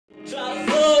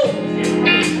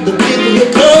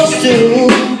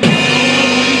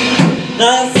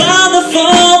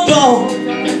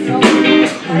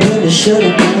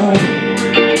should've known.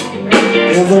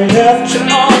 Never left you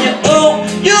on your own.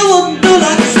 You wouldn't do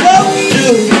like you're supposed to.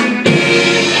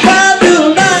 Why do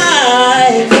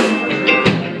life?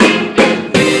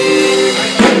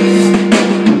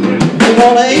 I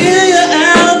wanna hear your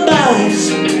alibis.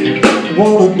 I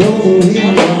wanna know the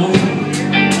real why.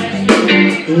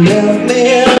 You left me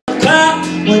in a car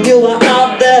when you were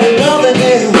out there loving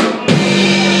him.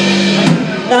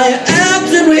 Now you're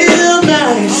acting real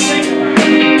nice.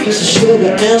 It's a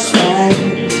sugar and Sprite.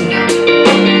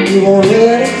 You've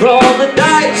already thrown the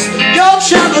dice. Your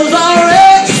chances are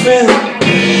extra.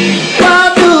 Why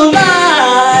do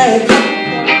life?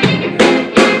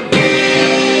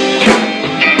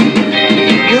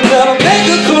 You gotta make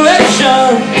a correction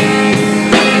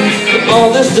to all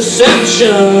this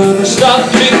deception and start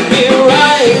treating me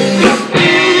right.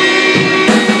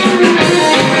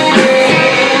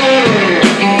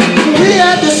 We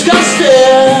had discussed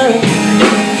it.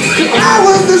 I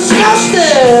was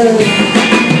disgusted.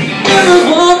 There's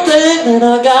one thing that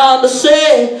I got to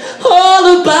say,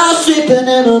 all about sleeping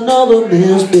in another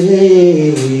man's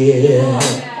bed.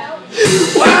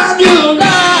 Why do you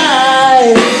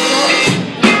lie?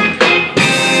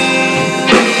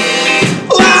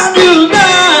 Why do you lie?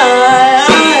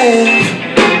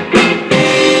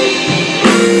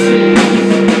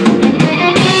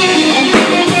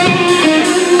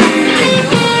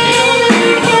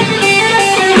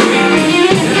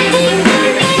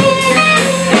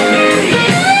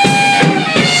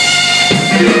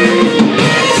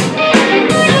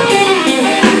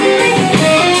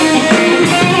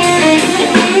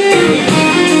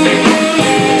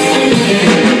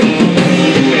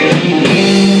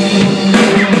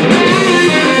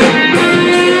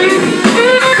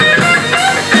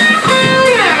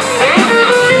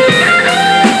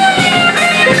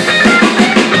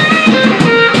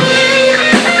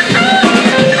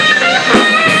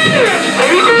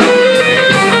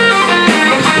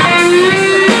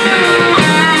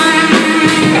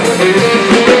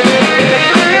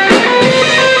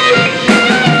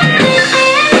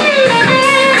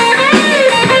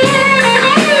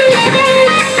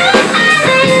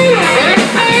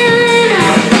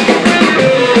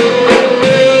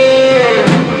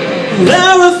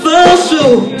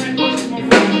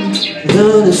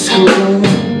 Learn in school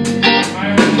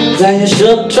that you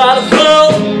shouldn't try to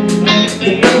flow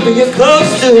the people you're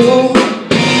close to.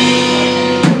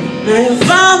 Now you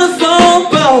found the phone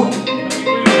broke.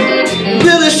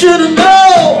 Really should've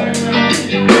known.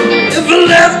 If I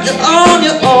left you on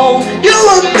your own,